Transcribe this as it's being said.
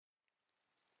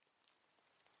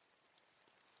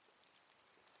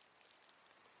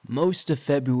Most of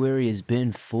February has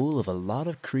been full of a lot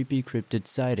of creepy cryptid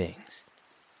sightings.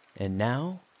 And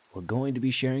now, we're going to be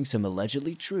sharing some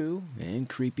allegedly true and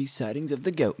creepy sightings of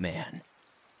the Goatman.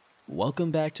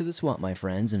 Welcome back to the swamp, my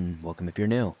friends, and welcome if you're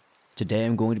new. Today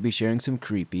I'm going to be sharing some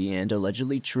creepy and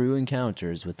allegedly true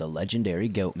encounters with the legendary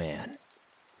Goatman.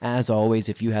 As always,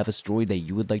 if you have a story that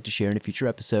you would like to share in a future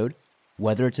episode,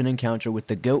 whether it's an encounter with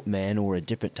the Goatman or a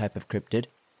different type of cryptid,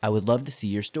 I would love to see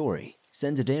your story.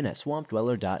 Send it in at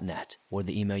swampdweller.net or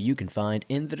the email you can find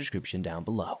in the description down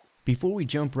below. Before we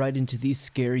jump right into these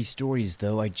scary stories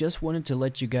though, I just wanted to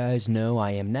let you guys know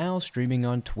I am now streaming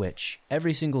on Twitch.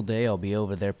 Every single day I'll be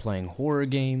over there playing horror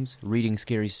games, reading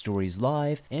scary stories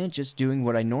live, and just doing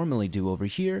what I normally do over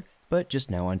here, but just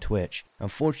now on Twitch.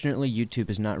 Unfortunately, YouTube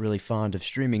is not really fond of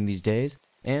streaming these days,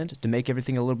 and to make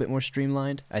everything a little bit more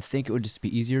streamlined, I think it would just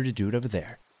be easier to do it over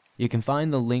there. You can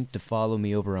find the link to follow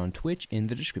me over on Twitch in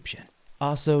the description.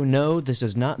 Also, no, this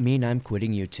does not mean I'm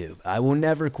quitting YouTube. I will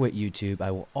never quit YouTube. I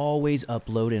will always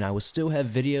upload and I will still have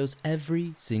videos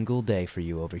every single day for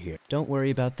you over here. Don't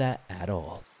worry about that at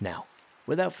all. Now,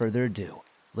 without further ado,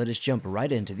 let us jump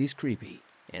right into these creepy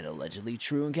and allegedly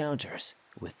true encounters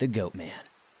with the Goatman.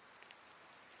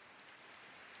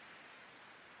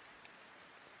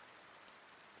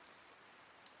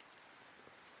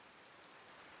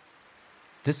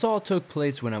 This all took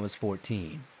place when I was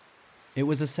 14. It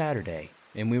was a Saturday,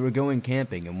 and we were going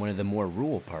camping in one of the more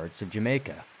rural parts of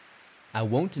Jamaica. I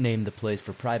won't name the place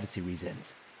for privacy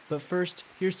reasons, but first,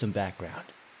 here's some background.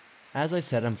 As I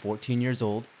said, I'm 14 years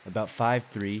old, about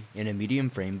 5'3", and a medium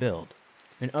frame build.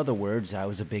 In other words, I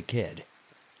was a big kid.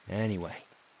 Anyway,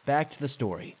 back to the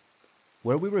story.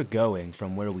 Where we were going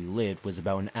from where we lived was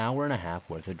about an hour and a half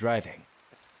worth of driving.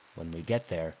 When we get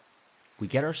there, we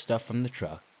get our stuff from the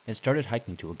truck and started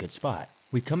hiking to a good spot.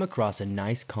 We come across a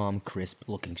nice, calm,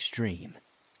 crisp-looking stream.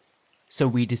 So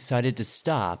we decided to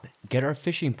stop, get our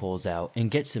fishing poles out, and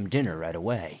get some dinner right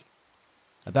away.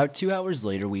 About 2 hours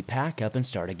later, we pack up and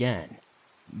start again.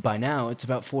 By now, it's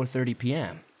about 4:30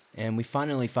 p.m., and we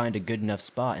finally find a good enough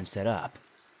spot and set up.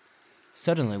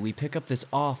 Suddenly, we pick up this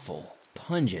awful,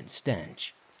 pungent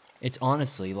stench. It's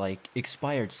honestly like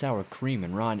expired sour cream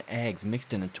and rotten eggs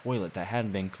mixed in a toilet that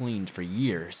hadn't been cleaned for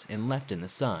years and left in the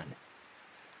sun.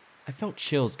 I felt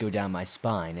chills go down my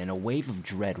spine and a wave of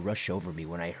dread rush over me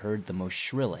when I heard the most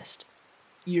shrillest,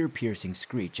 ear-piercing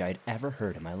screech I had ever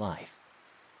heard in my life.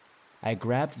 I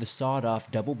grabbed the sawed-off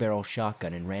double-barrel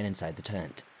shotgun and ran inside the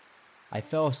tent. I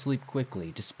fell asleep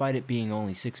quickly despite it being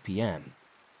only 6 p.m.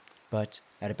 But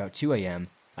at about 2 a.m.,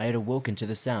 I had awoken to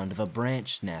the sound of a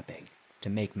branch snapping. To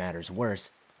make matters worse,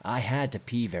 I had to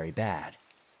pee very bad.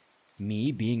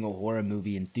 Me, being a horror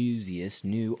movie enthusiast,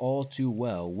 knew all too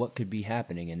well what could be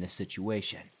happening in this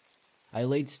situation. I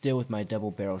laid still with my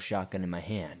double-barrel shotgun in my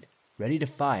hand, ready to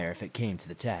fire if it came to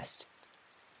the test.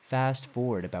 Fast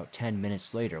forward about 10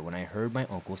 minutes later when I heard my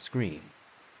uncle scream.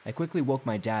 I quickly woke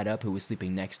my dad up, who was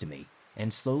sleeping next to me,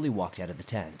 and slowly walked out of the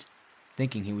tent,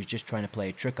 thinking he was just trying to play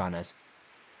a trick on us.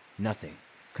 Nothing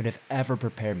could have ever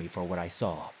prepared me for what I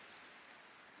saw.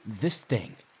 This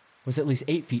thing was at least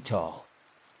 8 feet tall.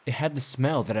 It had the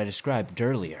smell that I described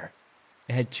earlier.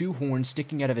 It had 2 horns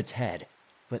sticking out of its head,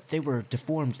 but they were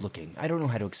deformed looking. I don't know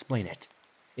how to explain it.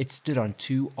 It stood on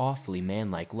 2 awfully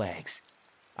man-like legs.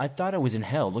 I thought I was in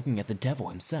hell looking at the devil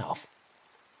himself.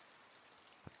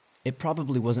 It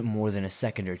probably wasn't more than a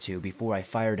second or two before I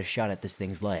fired a shot at this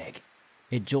thing's leg.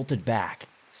 It jolted back,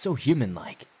 so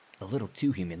human-like, a little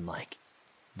too human-like.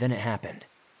 Then it happened.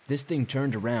 This thing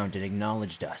turned around and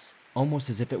acknowledged us, almost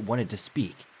as if it wanted to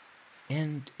speak.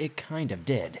 And it kind of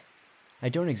did. I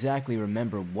don't exactly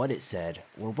remember what it said,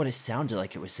 or what it sounded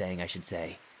like it was saying, I should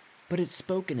say, but it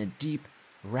spoke in a deep,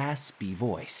 raspy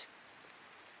voice.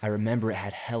 I remember it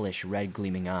had hellish red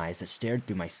gleaming eyes that stared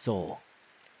through my soul.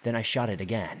 Then I shot it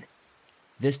again,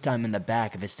 this time in the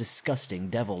back of its disgusting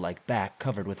devil-like back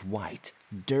covered with white,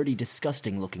 dirty,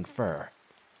 disgusting-looking fur.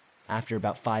 After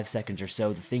about 5 seconds or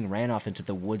so, the thing ran off into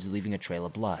the woods, leaving a trail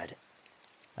of blood.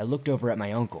 I looked over at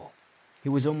my uncle. He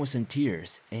was almost in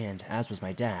tears, and, as was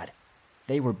my dad,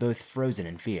 they were both frozen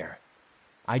in fear.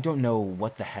 I don't know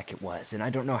what the heck it was, and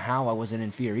I don't know how I wasn't in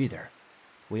fear either.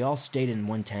 We all stayed in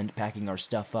one tent, packing our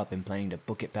stuff up and planning to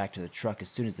book it back to the truck as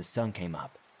soon as the sun came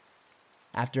up.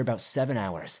 After about 7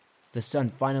 hours, the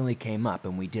sun finally came up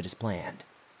and we did as planned.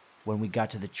 When we got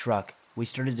to the truck, we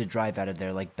started to drive out of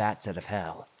there like bats out of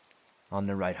hell. On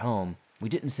the ride home, we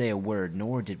didn't say a word,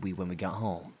 nor did we when we got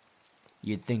home.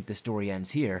 You'd think the story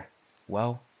ends here.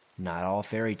 Well, not all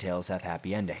fairy tales have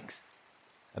happy endings.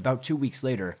 About 2 weeks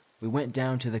later, we went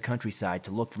down to the countryside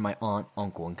to look for my aunt,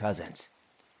 uncle, and cousins.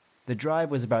 The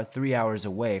drive was about 3 hours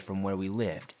away from where we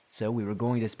lived, so we were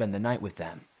going to spend the night with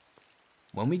them.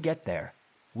 When we get there,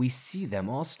 we see them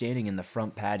all standing in the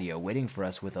front patio waiting for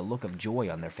us with a look of joy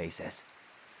on their faces.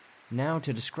 Now,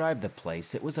 to describe the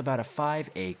place, it was about a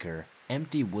 5-acre,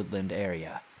 empty woodland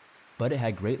area, but it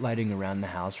had great lighting around the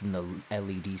house from the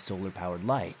LED solar-powered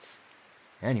lights.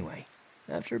 Anyway,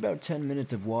 after about 10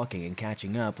 minutes of walking and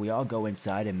catching up, we all go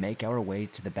inside and make our way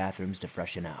to the bathrooms to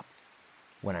freshen up.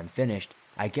 When I'm finished,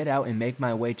 I get out and make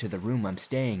my way to the room I'm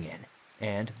staying in,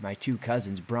 and my 2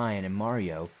 cousins, Brian and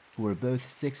Mario, who were both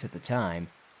 6 at the time,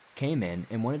 came in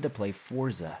and wanted to play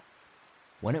Forza.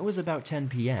 When it was about 10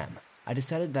 p.m., I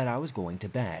decided that I was going to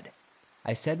bed.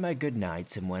 I said my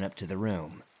goodnights and went up to the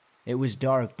room. It was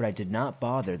dark, but I did not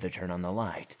bother to turn on the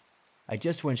light. I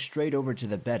just went straight over to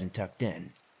the bed and tucked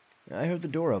in. I heard the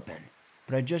door open,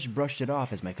 but I just brushed it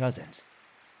off as my cousins.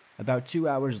 About 2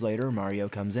 hours later, Mario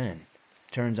comes in,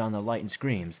 turns on the light and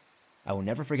screams. I will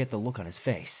never forget the look on his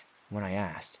face when I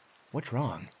asked, "What's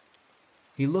wrong?"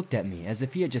 He looked at me as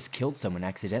if he had just killed someone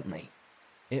accidentally.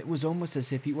 It was almost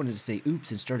as if he wanted to say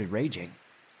oops and started raging.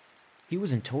 He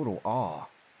was in total awe.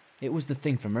 It was the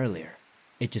thing from earlier.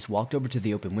 It just walked over to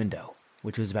the open window,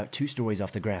 which was about 2 stories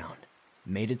off the ground,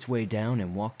 made its way down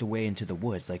and walked away into the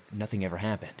woods like nothing ever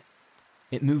happened.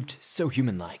 It moved so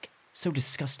human-like, so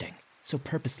disgusting, so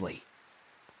purposely.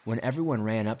 When everyone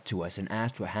ran up to us and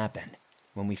asked what happened,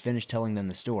 when we finished telling them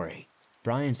the story,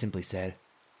 Brian simply said,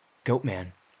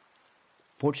 "Goatman."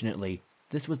 Fortunately,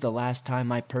 this was the last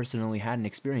time I personally had an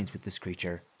experience with this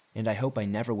creature, and I hope I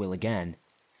never will again.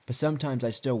 But sometimes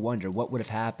I still wonder what would have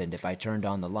happened if I turned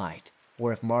on the light,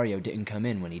 or if Mario didn't come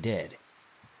in when he did.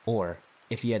 Or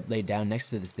if he had laid down next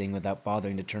to this thing without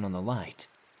bothering to turn on the light.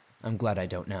 I'm glad I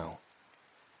don't know.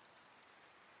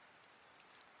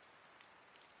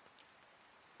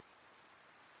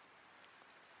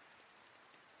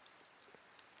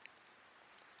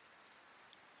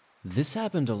 This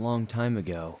happened a long time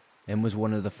ago, and was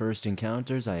one of the first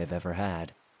encounters I have ever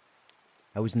had.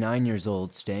 I was 9 years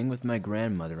old, staying with my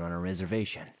grandmother on a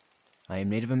reservation. I am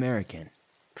Native American,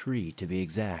 Cree to be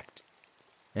exact,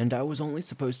 and I was only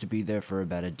supposed to be there for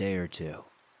about a day or 2,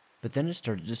 but then it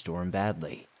started to storm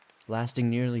badly, lasting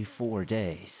nearly 4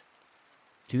 days.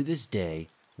 To this day,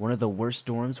 one of the worst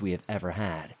storms we have ever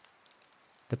had.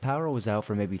 The power was out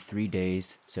for maybe 3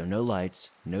 days, so no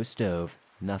lights, no stove,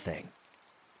 nothing.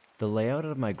 The layout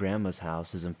of my grandma's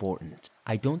house is important.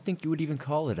 I don't think you would even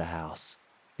call it a house.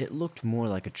 It looked more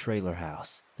like a trailer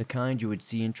house, the kind you would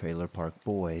see in Trailer Park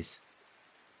Boys.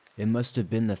 It must have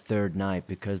been the 3rd night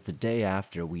because the day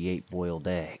after we ate boiled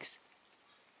eggs.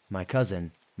 My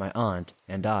cousin, my aunt,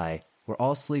 and I were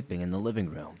all sleeping in the living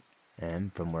room,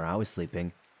 and from where I was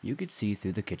sleeping, you could see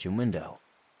through the kitchen window.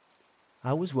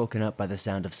 I was woken up by the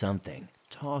sound of something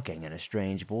talking in a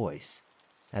strange voice.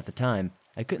 At the time,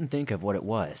 I couldn't think of what it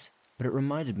was, but it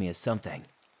reminded me of something.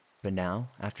 But now,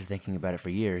 after thinking about it for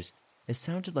years, it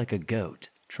sounded like a goat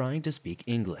trying to speak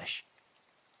English.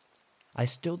 I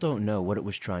still don't know what it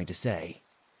was trying to say,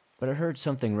 but I heard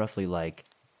something roughly like,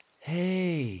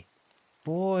 "Hey,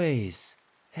 boys,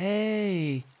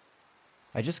 hey."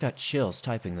 I just got chills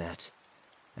typing that.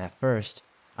 At first,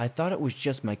 I thought it was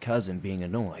just my cousin being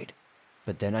annoyed,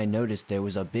 but then I noticed there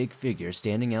was a big figure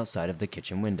standing outside of the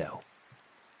kitchen window.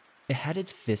 It had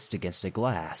its fist against a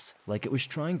glass, like it was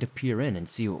trying to peer in and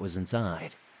see what was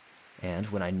inside. And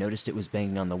when I noticed it was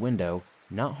banging on the window,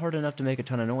 not hard enough to make a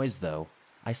ton of noise though,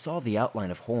 I saw the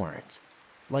outline of horns,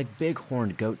 like big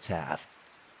horned goats have.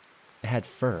 It had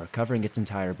fur covering its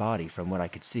entire body from what I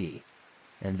could see.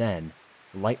 And then,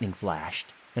 lightning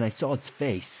flashed, and I saw its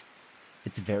face.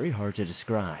 It's very hard to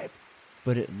describe,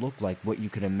 but it looked like what you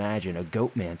could imagine a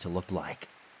Goatman to look like.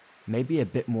 Maybe a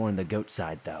bit more on the goat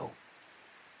side though.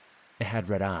 It had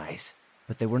red eyes,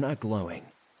 but they were not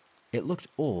glowing. It looked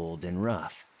old and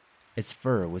rough. Its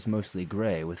fur was mostly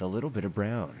gray with a little bit of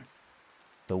brown.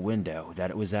 The window that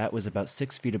it was at was about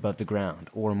 6 feet above the ground,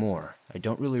 or more. I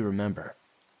don't really remember.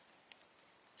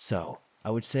 So, I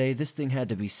would say this thing had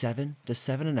to be 7 to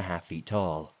 7.5 feet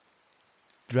tall.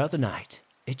 Throughout the night,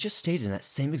 it just stayed in that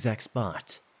same exact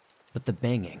spot. But the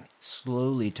banging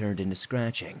slowly turned into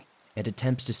scratching, and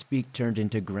attempts to speak turned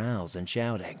into growls and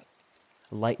shouting.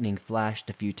 Lightning flashed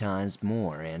a few times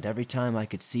more, and every time I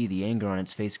could see the anger on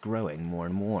its face growing more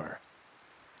and more.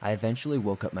 I eventually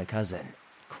woke up my cousin,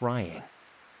 crying.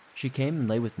 She came and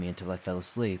lay with me until I fell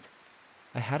asleep.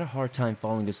 I had a hard time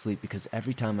falling asleep because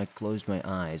every time I closed my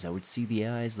eyes, I would see the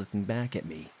eyes looking back at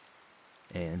me.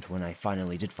 And when I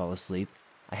finally did fall asleep,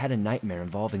 I had a nightmare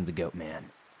involving the Goatman.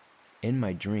 In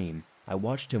my dream, I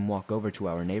watched him walk over to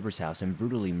our neighbor's house and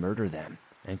brutally murder them,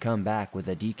 and come back with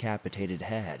a decapitated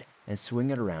head and swing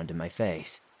it around in my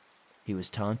face. He he was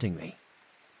taunting me.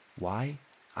 Why?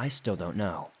 I still don't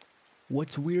know.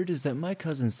 What's weird is that my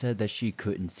cousin said that she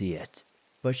couldn't see it,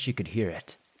 but she could hear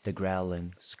it. The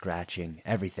growling, scratching,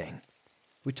 everything.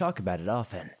 We talk about it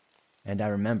often, and I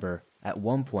remember at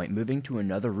one point moving to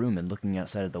another room and looking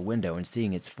outside of the window and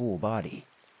seeing its full body,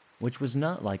 which was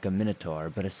not like a minotaur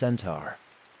but a centaur.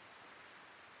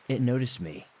 It noticed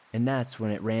me, and that's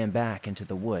when it ran back into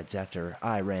the woods after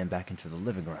I ran back into the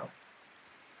living room.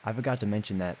 I forgot to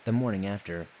mention that the morning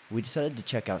after, we decided to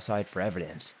check outside for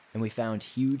evidence, and we found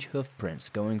huge hoof prints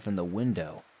going from the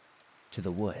window to the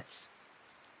woods.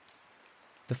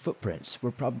 The footprints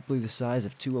were probably the size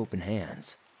of 2 open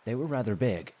hands. They were rather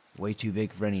big, way too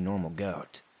big for any normal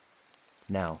goat.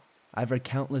 Now, I've read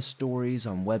countless stories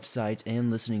on websites and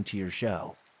listening to your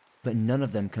show, but none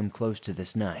of them come close to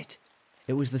this night.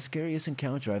 It was the scariest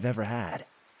encounter I've ever had,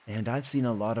 and I've seen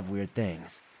a lot of weird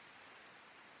things.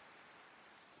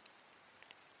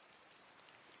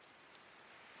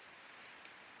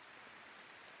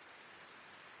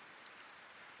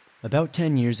 About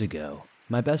 10 years ago,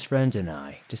 my best friend and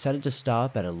I decided to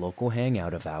stop at a local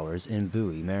hangout of ours in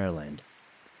Bowie, Maryland.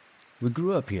 We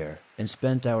grew up here and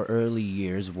spent our early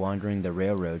years wandering the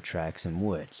railroad tracks and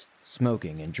woods,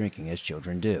 smoking and drinking as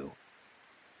children do.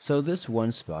 So this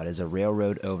one spot is a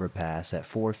railroad overpass at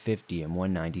 450 and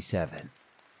 197.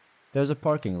 There's a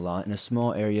parking lot and a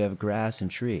small area of grass and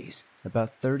trees,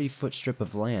 about 30-foot strip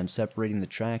of land separating the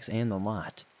tracks and the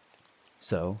lot.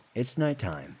 So, it's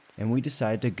nighttime, and we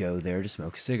decide to go there to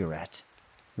smoke a cigarette.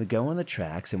 We go on the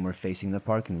tracks and we're facing the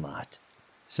parking lot.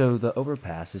 So the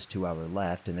overpass is to our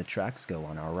left and the tracks go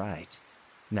on our right.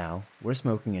 Now, we're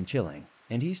smoking and chilling,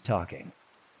 and he's talking.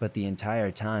 But the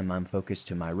entire time I'm focused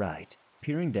to my right,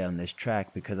 peering down this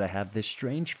track because I have this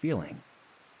strange feeling.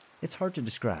 It's hard to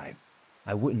describe.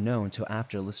 I wouldn't know until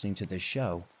after listening to this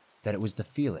show that it was the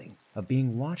feeling of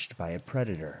being watched by a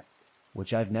predator,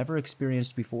 which I've never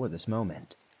experienced before this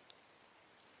moment.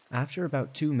 After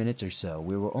about 2 minutes or so,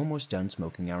 we were almost done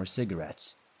smoking our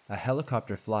cigarettes. A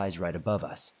helicopter flies right above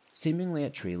us, seemingly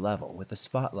at tree level, with a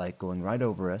spotlight going right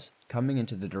over us, coming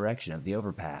into the direction of the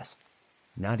overpass.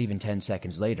 Not even 10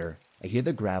 seconds later, I hear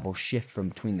the gravel shift from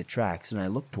between the tracks and I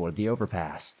look toward the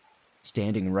overpass.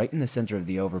 Standing right in the center of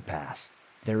the overpass,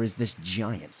 there is this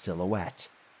giant silhouette.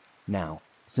 Now,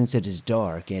 since it is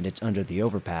dark and it's under the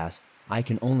overpass, I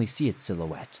can only see its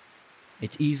silhouette.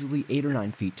 It's easily 8 or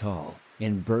 9 feet tall,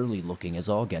 and burly looking as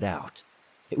all get out.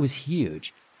 It was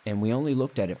huge, and we only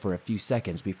looked at it for a few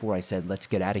seconds before I said, "Let's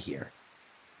get out of here."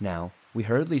 Now, we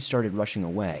hurriedly started rushing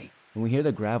away, and we hear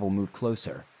the gravel move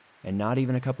closer, and not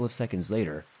even a couple of seconds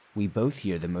later, we both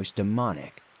hear the most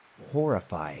demonic,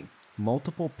 horrifying,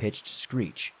 multiple-pitched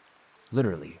screech,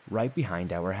 literally right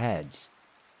behind our heads.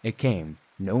 It came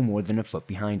no more than a foot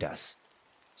behind us.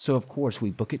 So of course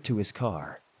we book it to his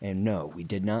car, and no, we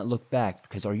did not look back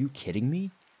because are you kidding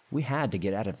me? We had to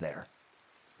get out of there.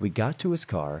 We got to his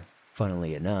car.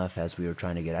 Funnily enough, as we were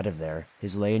trying to get out of there,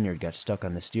 his lanyard got stuck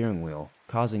on the steering wheel,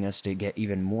 causing us to get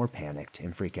even more panicked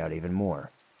and freak out even more.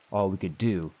 All we could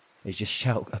do is just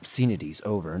shout obscenities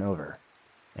over and over.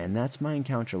 And that's my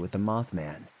encounter with the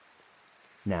Mothman.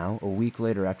 Now, a week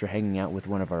later after hanging out with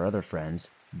one of our other friends,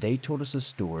 they told us a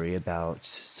story about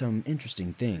some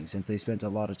interesting things since they spent a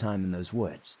lot of time in those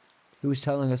woods. He was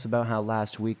telling us about how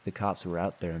last week the cops were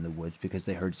out there in the woods because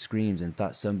they heard screams and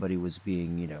thought somebody was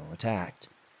being, attacked.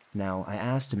 Now, I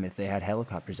asked him if they had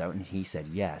helicopters out and he said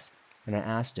yes, and I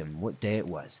asked him what day it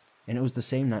was, and it was the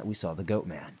same night we saw the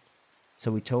Goatman.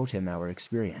 So we told him our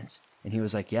experience, and he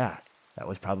was like, yeah, that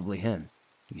was probably him.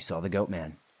 He saw the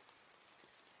Goatman.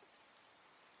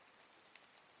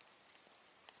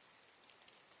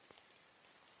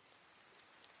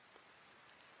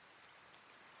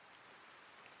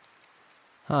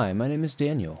 Hi, my name is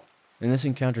Daniel, and this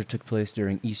encounter took place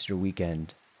during Easter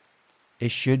weekend.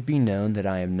 It should be known that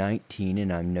I am 19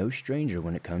 and I'm no stranger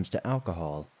when it comes to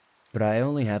alcohol, but I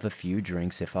only have a few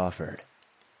drinks if offered.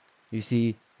 You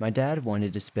see, my dad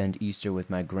wanted to spend Easter with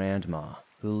my grandma,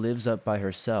 who lives up by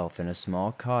herself in a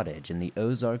small cottage in the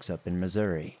Ozarks up in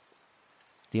Missouri.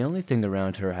 The only thing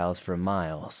around her house for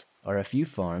miles are a few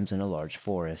farms and a large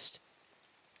forest.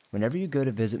 Whenever you go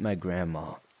to visit my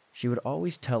grandma, she would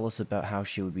always tell us about how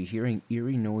she would be hearing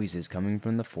eerie noises coming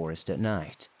from the forest at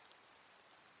night.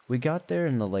 We got there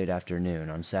in the late afternoon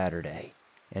on Saturday,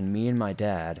 and me and my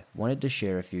dad wanted to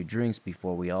share a few drinks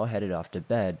before we all headed off to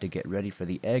bed to get ready for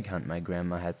the egg hunt my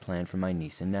grandma had planned for my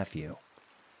niece and nephew.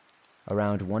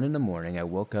 Around 1 in the morning, I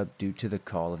woke up due to the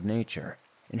call of nature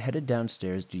and headed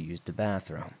downstairs to use the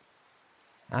bathroom.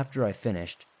 After I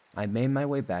finished, I made my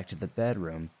way back to the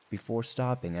bedroom before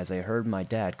stopping as I heard my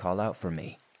dad call out for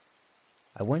me.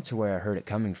 I went to where I heard it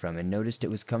coming from and noticed it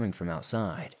was coming from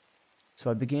outside. So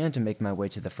I began to make my way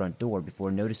to the front door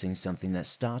before noticing something that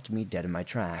stopped me dead in my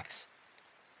tracks.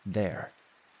 There,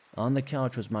 on the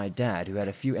couch was my dad, who had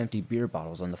a few empty beer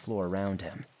bottles on the floor around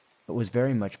him, but was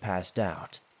very much passed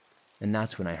out. And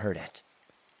that's when I heard it.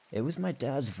 It was my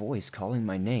dad's voice calling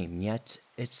my name, yet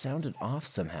it sounded off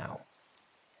somehow.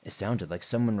 It sounded like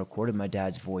someone recorded my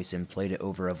dad's voice and played it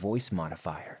over a voice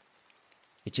modifier.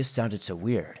 It just sounded so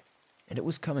weird, and it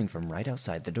was coming from right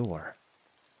outside the door.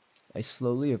 I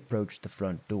slowly approached the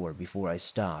front door before I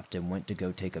stopped and went to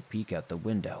go take a peek out the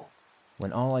window,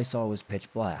 when all I saw was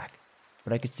pitch black,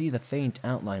 but I could see the faint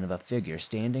outline of a figure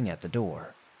standing at the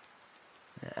door.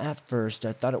 At first,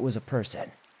 I thought it was a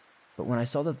person, but when I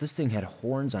saw that this thing had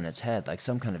horns on its head like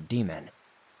some kind of demon,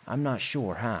 I'm not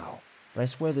sure how, but I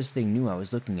swear this thing knew I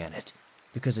was looking at it,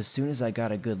 because as soon as I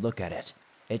got a good look at it,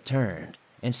 it turned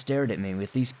and stared at me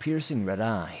with these piercing red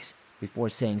eyes before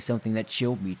saying something that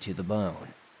chilled me to the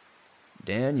bone.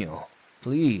 "Daniel,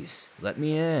 please, let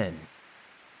me in."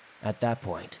 At that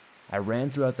point, I ran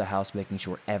throughout the house making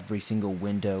sure every single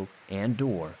window and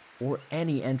door, or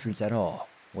any entrance at all,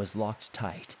 was locked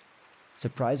tight.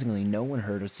 Surprisingly, no one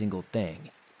heard a single thing,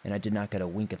 and I did not get a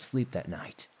wink of sleep that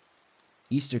night.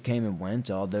 Easter came and went,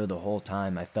 although the whole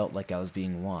time I felt like I was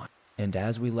being watched. And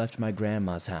as we left my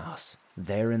grandma's house,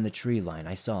 there in the tree line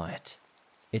I saw it.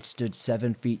 It stood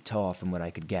 7 feet tall from what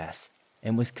I could guess,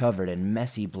 and was covered in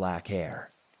messy black hair.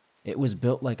 It was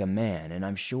built like a man, and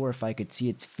I'm sure if I could see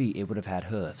its feet it would have had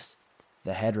hooves.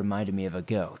 The head reminded me of a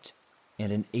goat,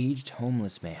 and an aged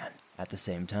homeless man at the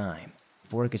same time.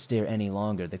 Before I could stare any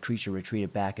longer, the creature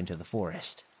retreated back into the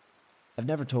forest. I've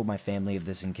never told my family of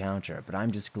this encounter, but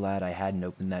I'm just glad I hadn't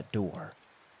opened that door.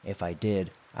 If I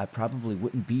did, I probably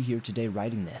wouldn't be here today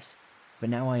writing this. But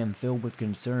now I am filled with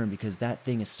concern because that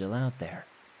thing is still out there.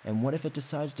 And what if it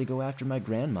decides to go after my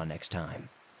grandma next time?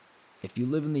 If you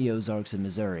live in the Ozarks of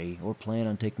Missouri or plan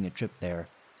on taking a trip there,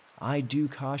 I do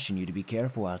caution you to be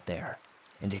careful out there.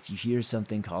 And if you hear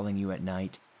something calling you at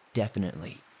night,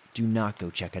 definitely do not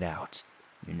go check it out.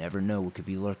 You never know what could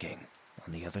be lurking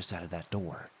on the other side of that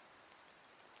door.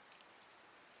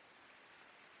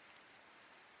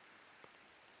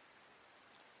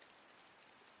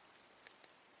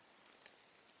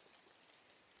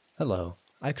 Hello,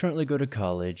 I currently go to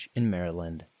college in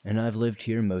Maryland, and I've lived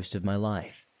here most of my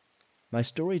life. My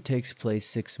story takes place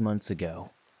 6 months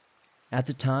ago. At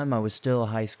the time, I was still a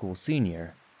high school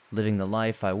senior, living the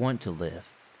life I want to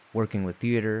live, working with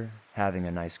theater, having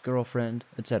a nice girlfriend,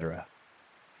 etc.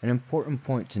 An important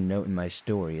point to note in my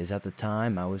story is at the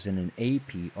time I was in an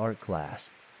AP art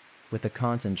class, with a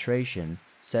concentration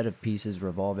set of pieces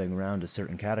revolving around a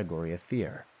certain category of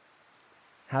fear.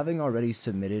 Having already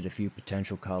submitted a few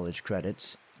potential college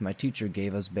credits, my teacher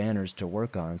gave us banners to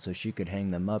work on so she could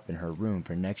hang them up in her room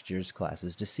for next year's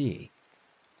classes to see.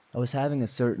 I was having a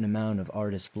certain amount of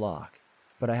artist block,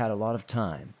 but I had a lot of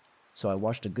time, so I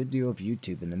watched a good deal of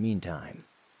YouTube in the meantime.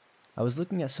 I was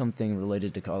looking at something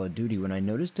related to Call of Duty when I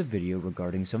noticed a video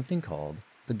regarding something called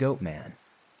the Goatman.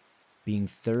 Being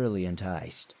thoroughly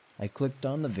enticed, I clicked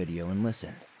on the video and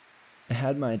listened. It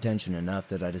had my attention enough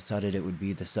that I decided it would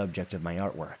be the subject of my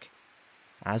artwork.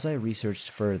 As I researched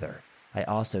further, I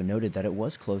also noted that it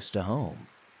was close to home,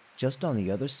 just on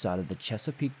the other side of the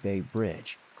Chesapeake Bay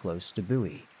Bridge, close to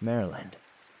Bowie, Maryland.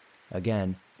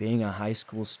 Again, being a high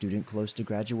school student close to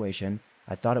graduation,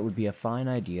 I thought it would be a fine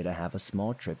idea to have a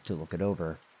small trip to look it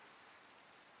over.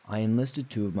 I enlisted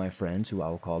 2 of my friends, who I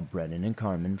will call Brennan and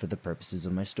Carmen for the purposes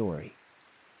of my story.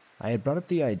 I had brought up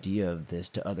the idea of this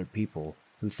to other people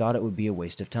who thought it would be a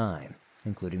waste of time,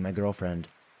 including my girlfriend.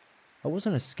 I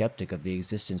wasn't a skeptic of the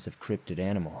existence of cryptid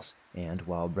animals, and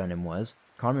while Brennan was,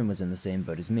 Carmen was in the same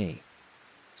boat as me.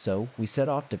 So we set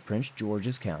off to Prince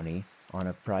George's County on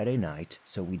a Friday night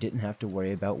so we didn't have to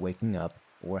worry about waking up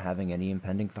or having any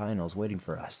impending finals waiting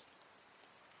for us.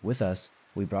 With us,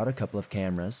 we brought a couple of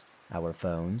cameras, our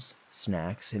phones,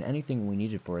 snacks, and anything we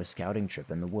needed for a scouting trip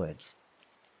in the woods.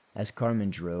 As Carmen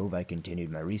drove, I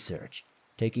continued my research,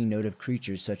 taking note of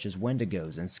creatures such as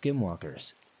wendigos and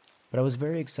skinwalkers, but I was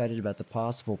very excited about the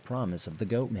possible promise of the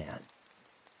Goatman.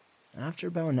 After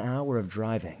about an hour of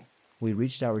driving, we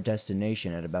reached our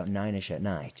destination at about 9ish at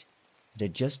night. It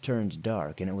had just turned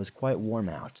dark and it was quite warm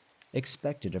out,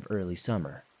 expected of early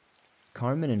summer.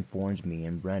 Carmen informed me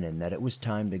and Brennan that it was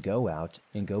time to go out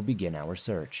and go begin our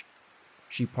search.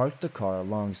 She parked the car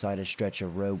alongside a stretch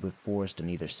of road with forest on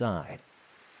either side.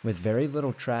 With very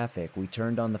little traffic, we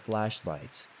turned on the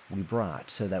flashlights we brought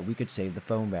so that we could save the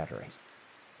phone battery.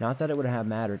 Not that it would have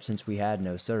mattered since we had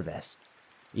no service.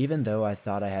 Even though I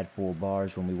thought I had full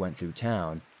bars when we went through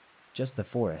town, just the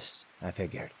forest I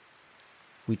figured.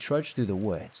 We trudged through the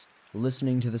woods,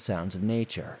 listening to the sounds of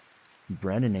nature.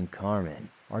 Brennan and Carmen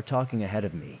are talking ahead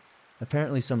of me.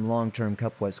 Apparently some long-term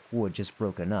couple at school had just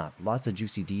broken up, lots of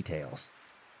juicy details.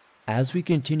 As we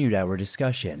continued our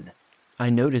discussion, I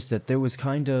noticed that there was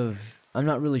I'm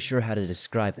not really sure how to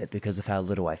describe it because of how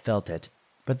little I felt it,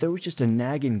 but there was just a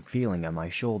nagging feeling on my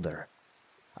shoulder.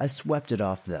 I swept it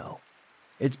off though.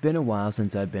 It's been a while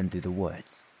since I've been through the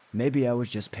woods. Maybe I was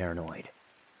just paranoid.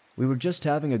 We were just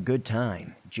having a good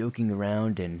time, joking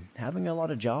around and having a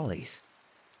lot of jollies,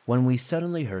 when we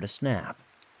suddenly heard a snap.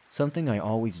 Something I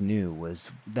always knew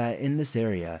was that in this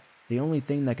area, the only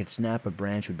thing that could snap a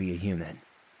branch would be a human.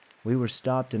 We were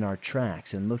stopped in our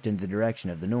tracks and looked in the direction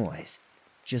of the noise.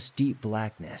 Just deep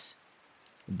blackness.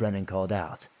 Brennan called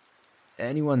out,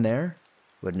 "Anyone there?"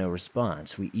 With no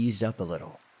response, we eased up a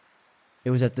little.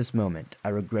 It was at this moment I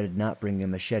regretted not bringing a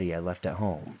machete I left at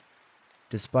home.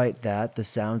 Despite that, the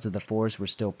sounds of the forest were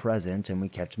still present and we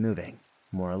kept moving,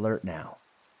 more alert now.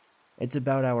 It's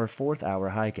about our 4th hour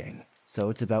hiking, so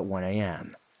it's about 1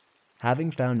 a.m.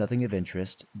 Having found nothing of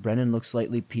interest, Brennan looks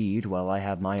slightly peeved while I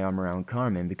have my arm around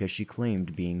Carmen because she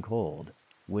claimed being cold,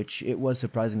 which it was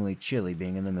surprisingly chilly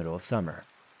being in the middle of summer.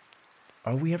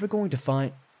 Are we ever going to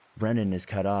find... Brennan is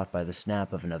cut off by the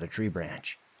snap of another tree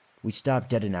branch. We stop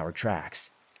dead in our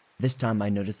tracks. This time I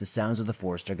notice the sounds of the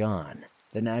forest are gone.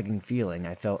 The nagging feeling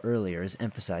I felt earlier is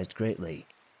emphasized greatly,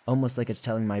 almost like it's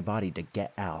telling my body to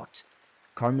get out.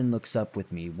 Carmen looks up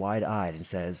with me, wide-eyed, and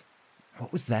says,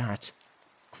 "What was that?"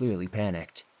 Clearly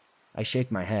panicked. I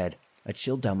shake my head, a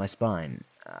chill down my spine.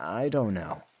 I don't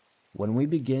know. When we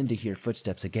begin to hear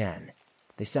footsteps again,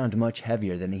 they sound much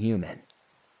heavier than a human.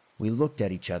 We looked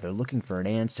at each other looking for an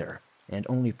answer, and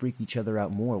only freak each other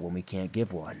out more when we can't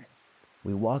give one.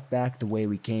 We walk back the way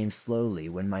we came slowly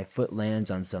when my foot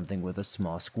lands on something with a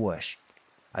small squish.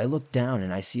 I look down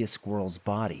and I see a squirrel's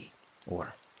body,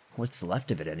 or what's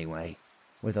left of it anyway,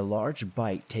 with a large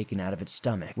bite taken out of its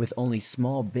stomach with only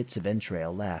small bits of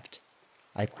entrail left.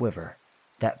 I quiver,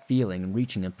 that feeling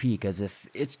reaching a peak as if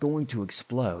it's going to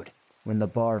explode when the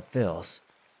bar fills.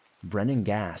 Brennan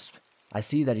gasps. I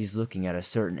see that he's looking at a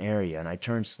certain area and I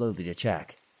turn slowly to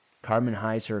check. Carmen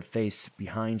hides her face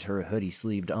behind her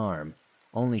hoodie-sleeved arm,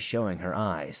 only showing her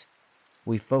eyes.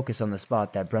 We focus on the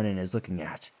spot that Brennan is looking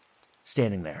at.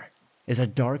 Standing there is a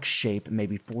dark shape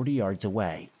maybe 40 yards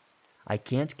away. I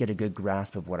can't get a good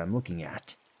grasp of what I'm looking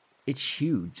at. It's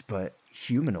huge, but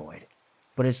humanoid.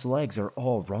 But its legs are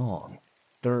all wrong.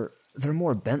 They're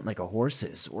more bent like a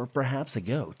horse's, or perhaps a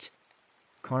goat.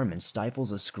 Carmen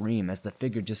stifles a scream as the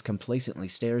figure just complacently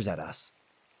stares at us.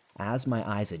 As my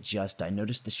eyes adjust, I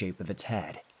notice the shape of its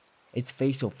head. Its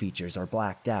facial features are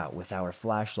blacked out with our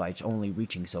flashlights only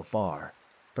reaching so far,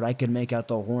 but I can make out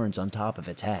the horns on top of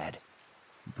its head.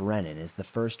 Brennan is the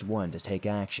first one to take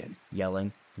action,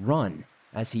 yelling, "Run!"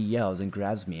 as he yells and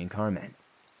grabs me and Carmen.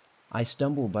 I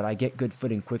stumble, but I get good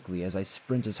footing quickly as I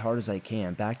sprint as hard as I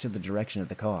can back to the direction of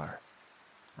the car.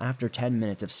 After 10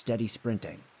 minutes of steady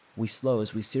sprinting, we slow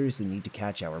as we seriously need to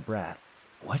catch our breath.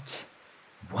 "What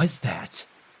was that?"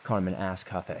 Carmen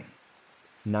asks, huffing.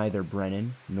 Neither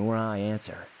Brennan nor I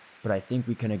answer, but I think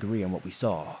we can agree on what we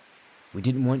saw. We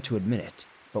didn't want to admit it,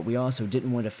 but we also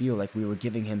didn't want to feel like we were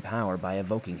giving him power by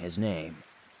evoking his name.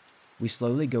 We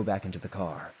slowly go back into the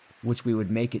car, which we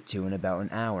would make it to in about an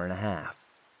hour and a half.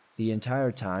 The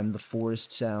entire time, the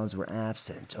forest sounds were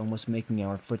absent, almost making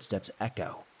our footsteps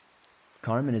echo.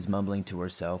 Carmen is mumbling to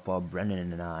herself while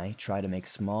Brennan and I try to make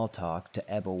small talk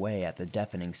to ebb away at the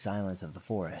deafening silence of the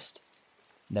forest.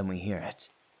 Then we hear it.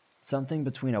 Something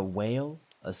between a wail,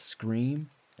 a scream,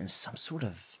 and some sort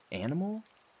of animal?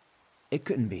 It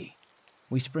couldn't be.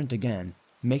 We sprint again,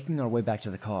 making our way back to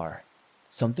the car.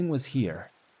 Something was here.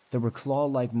 There were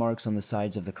claw-like marks on the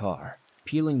sides of the car,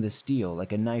 peeling the steel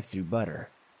like a knife through butter.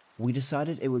 We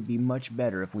decided it would be much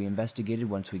better if we investigated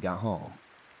once we got home.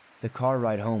 The car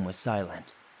ride home was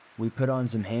silent. We put on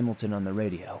some Hamilton on the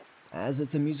radio, as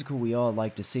it's a musical we all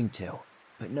like to sing to,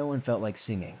 but no one felt like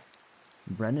singing.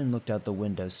 Brennan looked out the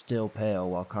window still pale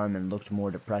while Carmen looked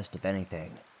more depressed if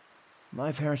anything.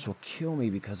 "My parents will kill me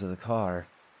because of the car,"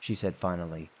 she said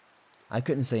finally. I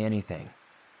couldn't say anything.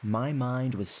 My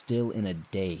mind was still in a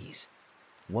daze.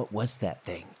 What was that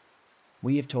thing?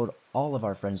 We have told all of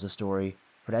our friends the story,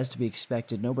 but as to be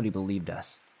expected, nobody believed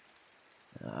us.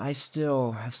 I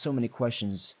still have so many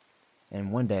questions,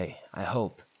 and one day, I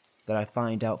hope, that I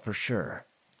find out for sure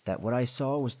that what I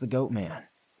saw was the Goatman.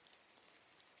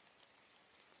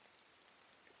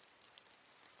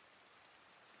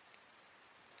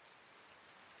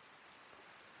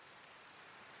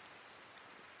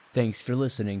 Thanks for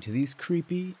listening to these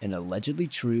creepy and allegedly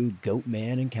true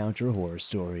Goatman encounter horror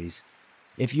stories.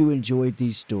 If you enjoyed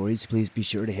these stories, please be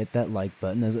sure to hit that like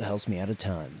button as it helps me out a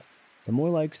ton. The more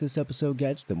likes this episode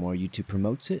gets, the more YouTube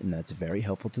promotes it, and that's very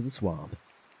helpful to the swamp.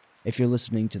 If you're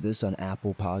listening to this on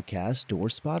Apple Podcast or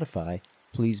Spotify,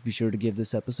 please be sure to give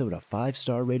this episode a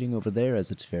 5-star rating over there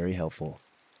as it's very helpful.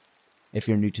 If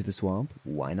you're new to the swamp,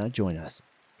 why not join us?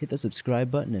 Hit the subscribe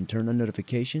button and turn on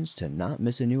notifications to not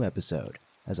miss a new episode,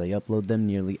 as I upload them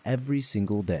nearly every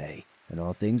single day, and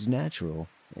all things natural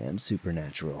and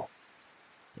supernatural.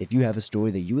 If you have a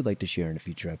story that you would like to share in a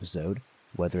future episode,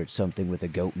 whether it's something with a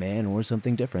goat man or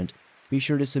something different, be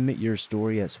sure to submit your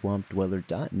story at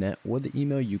swampdweller.net or the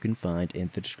email you can find in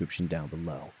the description down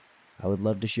below. I would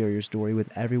love to share your story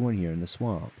with everyone here in the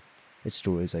swamp. It's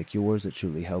stories like yours that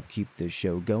truly help keep this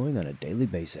show going on a daily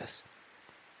basis.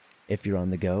 If you're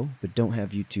on the go, but don't have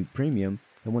YouTube Premium,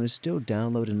 and want to still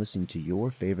download and listen to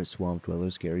your favorite Swamp Dweller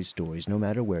scary stories no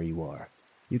matter where you are,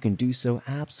 you can do so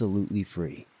absolutely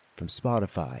free from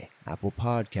Spotify, Apple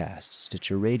Podcasts,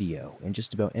 Stitcher Radio, and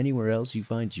just about anywhere else you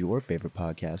find your favorite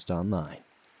podcast online.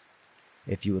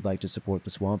 If you would like to support the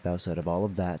swamp outside of all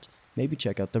of that, maybe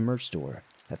check out the merch store.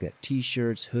 I've got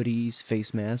t-shirts, hoodies,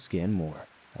 face masks, and more.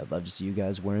 I'd love to see you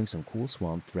guys wearing some cool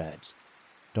swamp threads.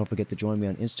 Don't forget to join me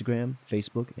on Instagram,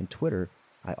 Facebook, and Twitter.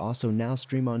 I also now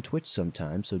stream on Twitch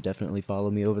sometimes, so definitely follow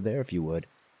me over there if you would.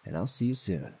 And I'll see you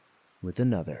soon with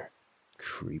another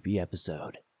creepy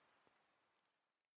episode.